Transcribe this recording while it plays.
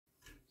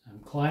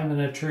climbing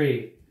a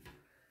tree.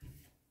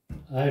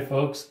 Hi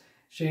folks,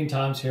 Shane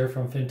Toms here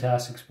from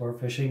Fantastic Sport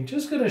Fishing.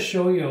 Just going to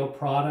show you a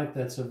product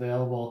that's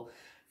available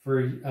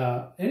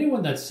for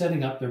anyone that's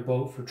setting up their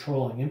boat for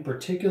trolling. In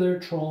particular,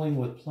 trolling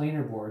with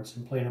planer boards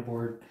and planer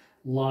board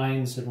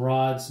lines and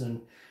rods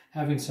and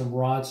having some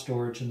rod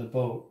storage in the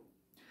boat.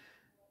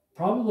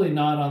 Probably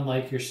not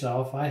unlike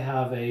yourself, I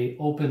have a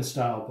open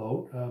style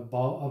boat, a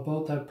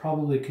boat that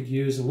probably could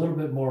use a little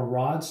bit more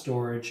rod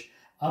storage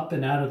up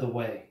and out of the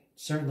way.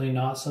 Certainly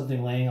not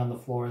something laying on the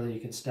floor that you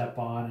can step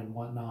on and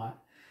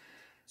whatnot.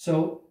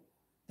 So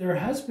there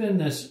has been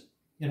this,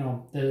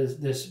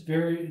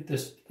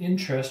 this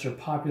interest or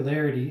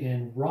popularity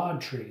in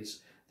rod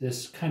trees,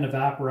 this kind of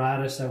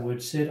apparatus that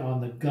would sit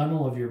on the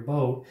gunnel of your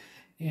boat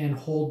and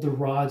hold the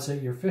rods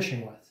that you're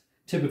fishing with.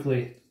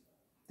 Typically,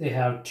 they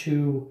have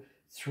 2,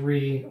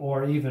 3,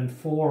 or even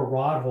 4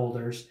 rod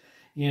holders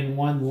in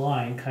one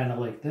line, kind of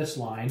like this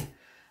line,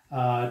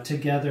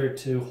 together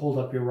to hold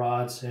up your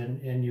rods,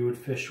 and you would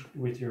fish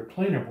with your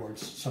planer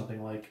boards,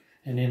 something like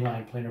an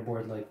inline planer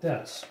board like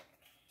this.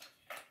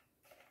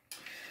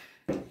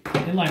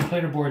 Inline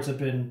planer boards have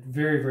been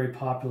very, very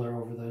popular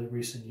over the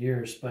recent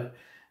years, but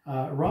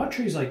rod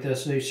trees like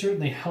this, they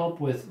certainly help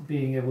with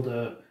being able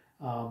to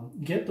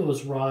get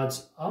those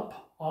rods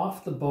up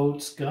off the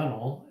boat's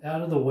gunnel,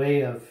 out of the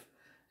way of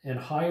and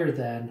higher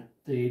than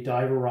the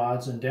diver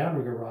rods and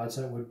downrigger rods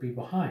that would be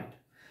behind.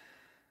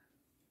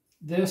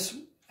 This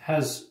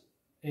has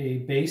a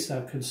base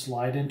that could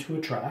slide into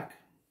a track,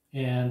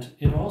 and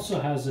it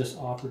also has this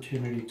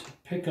opportunity to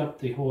pick up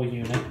the whole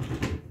unit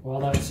while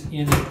that's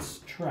in its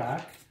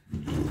track,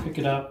 pick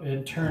it up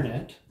and turn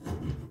it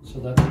so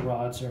that the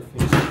rods are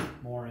facing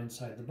more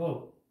inside the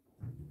boat.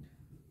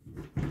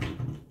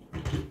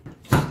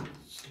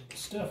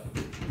 Stiff.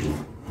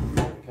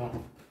 There we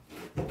go.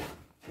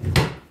 And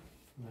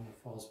then it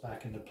falls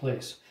back into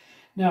place.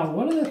 Now,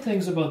 one of the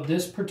things about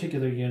this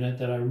particular unit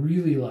that I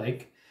really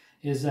like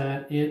is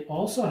that it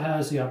also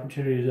has the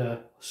opportunity to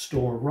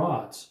store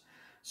rods.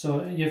 So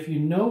if you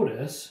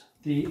notice,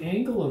 the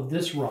angle of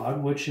this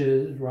rod, which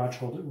is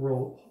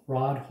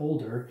rod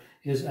holder,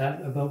 is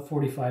at about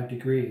 45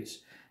 degrees.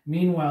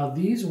 Meanwhile,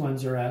 these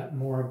ones are at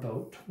more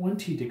about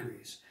 20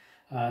 degrees.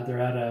 They're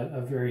at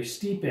a very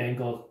steep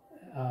angle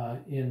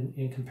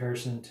in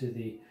comparison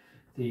to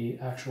the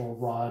actual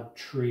rod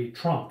tree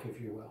trunk,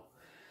 if you will.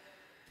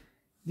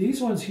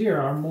 These ones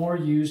here are more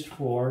used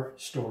for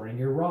storing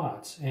your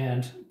rods,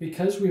 and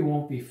because we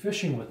won't be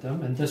fishing with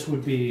them, and this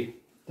would be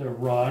the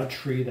rod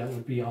tree that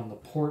would be on the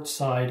port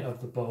side of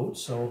the boat.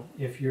 So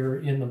if you're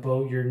in the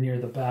boat, you're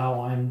near the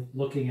bow, I'm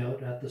looking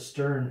out at the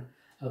stern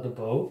of the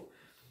boat.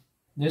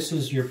 This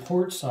is your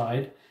port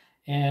side,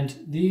 and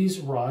these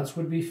rods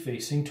would be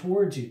facing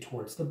towards you,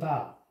 towards the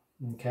bow.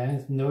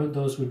 Okay,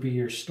 those would be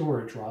your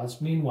storage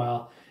rods.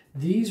 Meanwhile,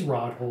 these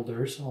rod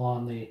holders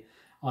on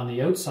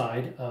the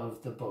outside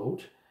of the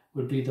boat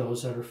would be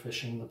those that are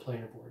fishing the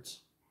planer boards.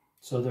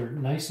 So they're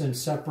nice and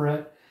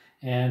separate,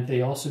 and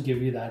they also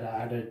give you that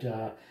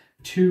added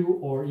 2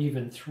 or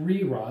even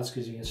 3 rods,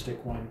 because you can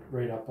stick one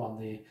right up on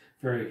the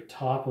very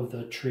top of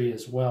the tree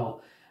as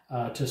well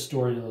to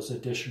store those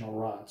additional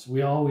rods.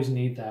 We always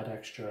need that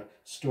extra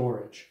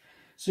storage.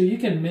 So you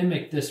can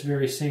mimic this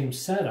very same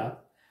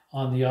setup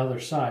on the other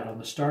side, on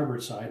the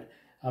starboard side,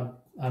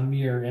 a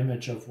mirror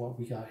image of what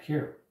we got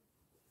here.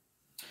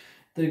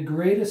 The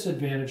greatest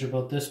advantage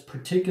about this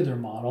particular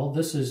model,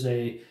 this is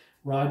a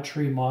rod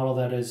tree model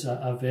that is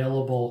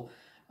available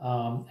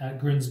at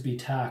Grimsby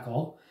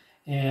Tackle,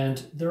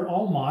 and they're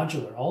all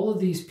modular. All of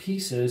these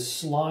pieces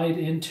slide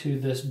into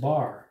this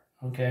bar.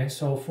 Okay,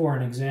 so for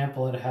an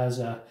example, it has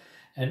an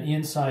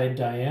inside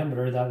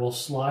diameter that will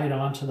slide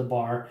onto the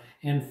bar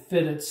and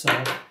fit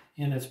itself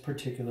in its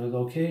particular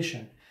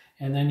location.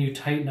 And then you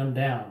tighten them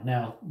down.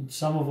 Now,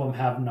 some of them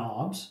have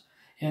knobs,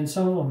 and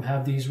some of them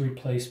have these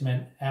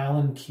replacement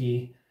Allen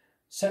key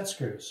set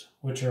screws,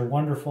 which are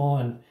wonderful,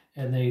 and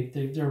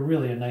they're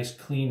really a nice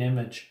clean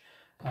image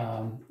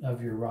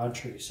of your rod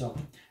tree. So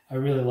I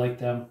really like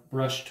them.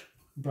 Brushed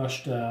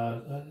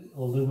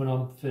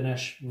aluminum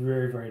finish,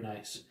 very, very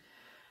nice.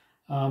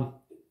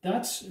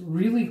 That's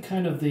really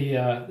kind of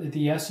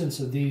the essence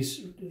of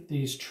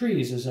these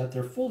trees, is that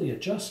they're fully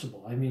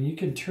adjustable. I mean, you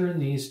can turn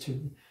these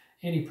to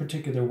any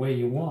particular way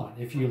you want.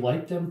 If you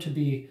like them to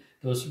be,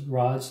 those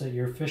rods that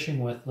you're fishing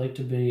with like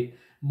to be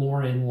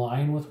more in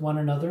line with one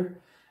another,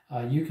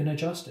 you can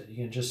adjust it. You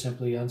can just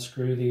simply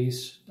unscrew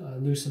these,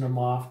 loosen them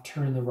off,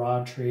 turn the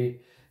rod tree,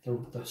 the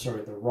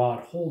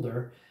rod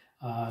holder,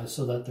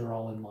 so that they're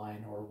all in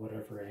line, or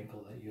whatever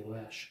angle that you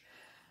wish.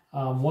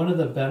 One of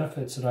the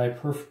benefits that I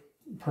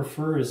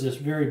prefer is this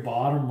very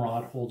bottom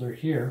rod holder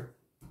here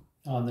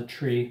on the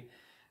tree.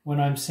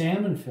 When I'm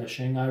salmon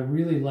fishing, I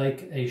really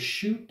like a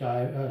shoot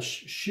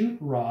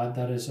rod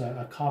that is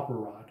a copper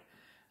rod.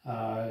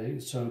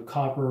 So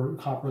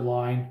copper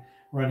line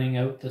running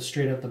out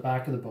straight out the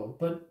back of the boat.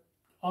 But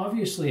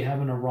obviously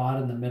having a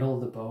rod in the middle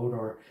of the boat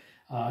or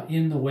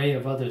in the way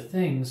of other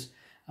things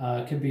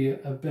can be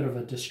a bit of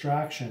a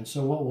distraction.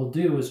 So what we'll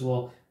do is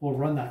we'll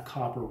run that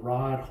copper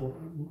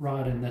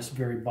rod in this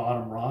very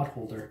bottom rod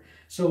holder.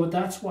 So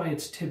that's why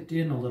it's tipped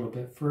in a little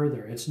bit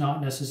further. It's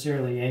not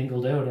necessarily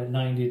angled out at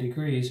 90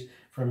 degrees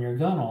from your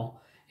gunnel.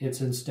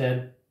 It's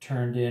instead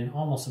turned in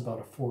almost about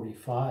a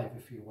 45,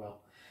 if you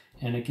will.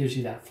 And it gives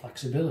you that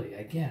flexibility.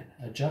 Again,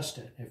 adjust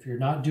it. If you're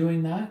not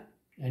doing that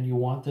and you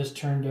want this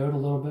turned out a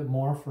little bit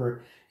more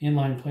for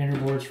inline planer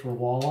boards for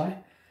walleye,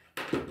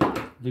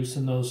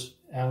 loosen those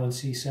Allen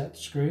C set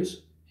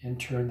screws and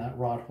turn that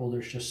rod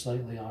holder just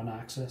slightly on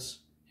axis,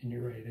 and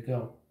you're ready to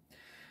go.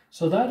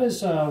 So that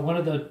is one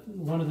of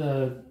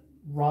the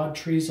rod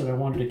trees that I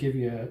wanted to give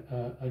you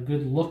a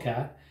good look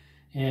at.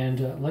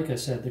 And like I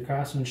said, the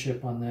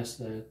craftsmanship on this,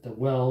 the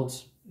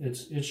welds,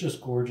 it's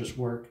just gorgeous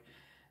work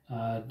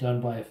done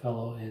by a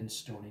fellow in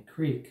Stony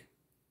Creek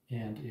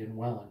and in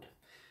Welland.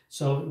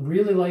 So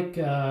really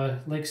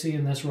like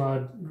seeing this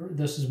rod.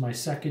 This is my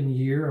second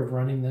year of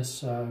running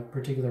this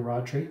particular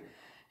rod tree,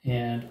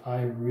 and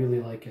I really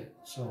like it.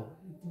 So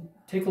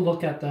take a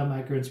look at them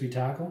at Grimsby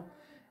Tackle,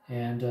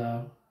 and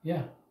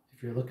yeah,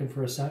 if you're looking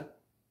for a set,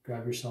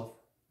 grab yourself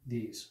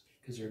these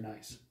because they're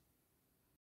nice.